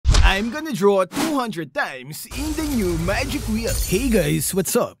I'm gonna draw 200 times in the new magic wheel. Hey guys,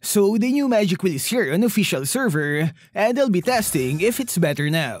 what's up? So the new magic wheel is here on official server, and I'll be testing if it's better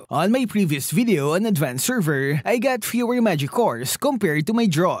now. On my previous video on advanced server, I got fewer magic cores compared to my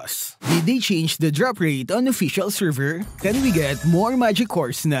draws. Did they change the drop rate on official server? Can we get more magic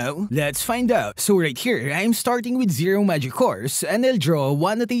cores now? Let's find out. So right here, I'm starting with 0 magic cores, and I'll draw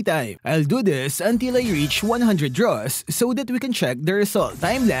 1 at a time. I'll do this until I reach 100 draws so that we can check the result.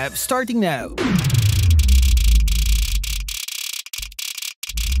 Time lapse starting now.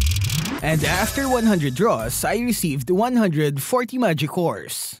 And after 100 draws, I received 140 magic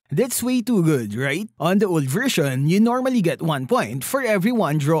cores. That's way too good, right? On the old version, you normally get 1 point for every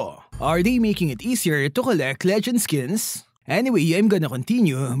 1 draw. Are they making it easier to collect legend skins? Anyway, I'm gonna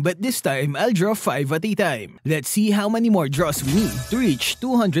continue, but this time I'll draw 5 at a time. Let's see how many more draws we need to reach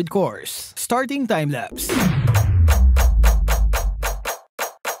 200 cores. Starting time lapse.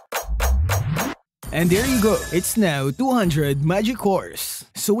 And there you go, it's now 200 magic cores.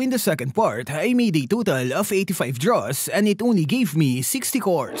 So in the second part, I made a total of 85 draws and it only gave me 60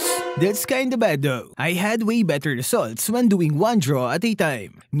 cores. That's kinda bad though. I had way better results when doing 1 draw at a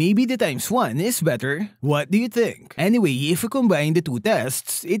time. Maybe the ×1 is better? What do you think? Anyway, if we combine the 2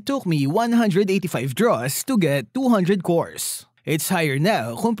 tests, it took me 185 draws to get 200 cores. It's higher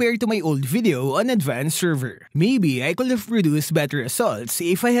now compared to my old video on advanced server. Maybe I could have produced better results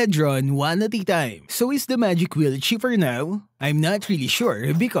if I had drawn 1 at a time. So is the magic wheel cheaper now? I'm not really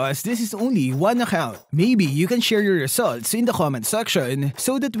sure because this is only 1 account. Maybe you can share your results in the comment section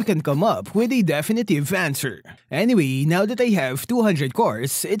so that we can come up with a definitive answer. Anyway, now that I have 200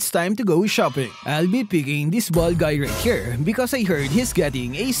 cores, it's time to go shopping. I'll be picking this bald guy right here because I heard he's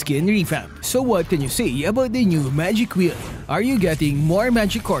getting a skin revamp. So what can you say about the new magic wheel? Are you getting more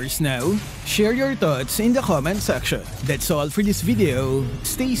magic cores now? Share your thoughts in the comment section. That's all for this video.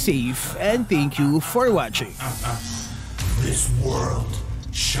 Stay safe and thank you for watching. This world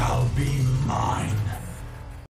shall be mine.